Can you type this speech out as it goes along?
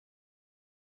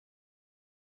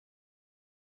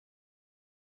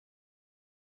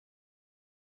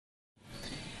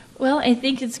Well, I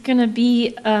think it's going to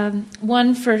be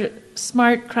one for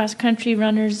smart cross-country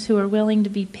runners who are willing to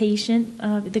be patient.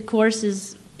 The course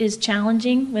is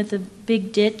challenging with a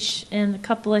big ditch and a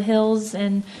couple of hills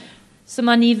and some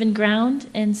uneven ground,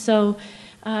 and so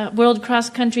World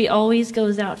Cross Country always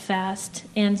goes out fast,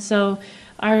 and so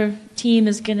our team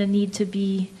is going to need to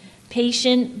be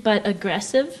patient but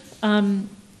aggressive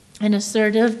and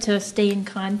assertive to stay in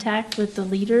contact with the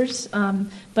leaders,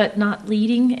 but not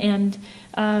leading, and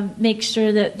make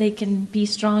sure that they can be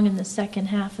strong in the second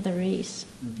half of the race.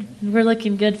 Okay. And we're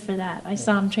looking good for that. I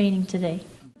saw them training today.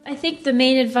 I think the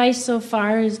main advice so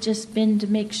far has just been to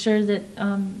make sure that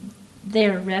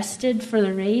they're rested for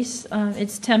the race.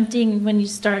 It's tempting when you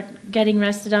start getting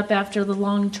rested up after the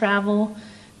long travel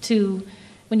to,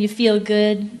 when you feel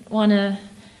good, want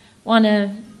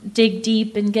to dig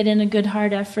deep and get in a good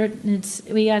hard effort. And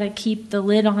we got to keep the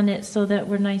lid on it so that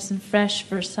we're nice and fresh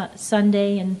for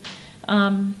Sunday. And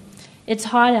it's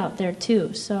hot out there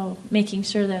too, so making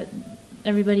sure that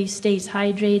everybody stays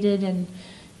hydrated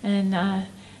and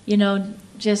you know,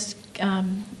 just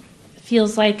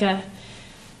feels like a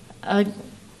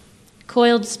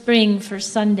coiled spring for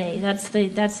Sunday. That's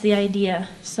the idea.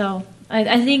 So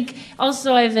I think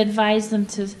also I've advised them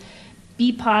to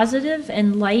be positive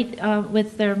and light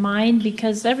with their mind,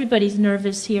 because everybody's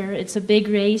nervous here. It's a big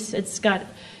race. It's got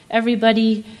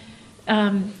everybody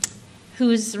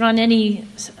who's run any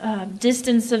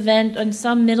distance event, and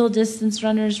some middle distance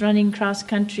runners running cross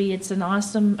country. It's an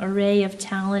awesome array of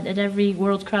talent at every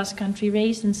World Cross Country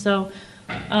race, and so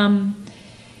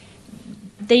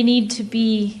they need to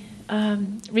be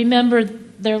remember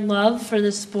their love for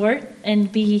the sport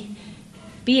and be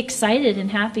excited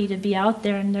and happy to be out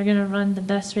there, and they're going to run the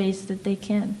best race that they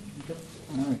can.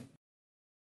 All right.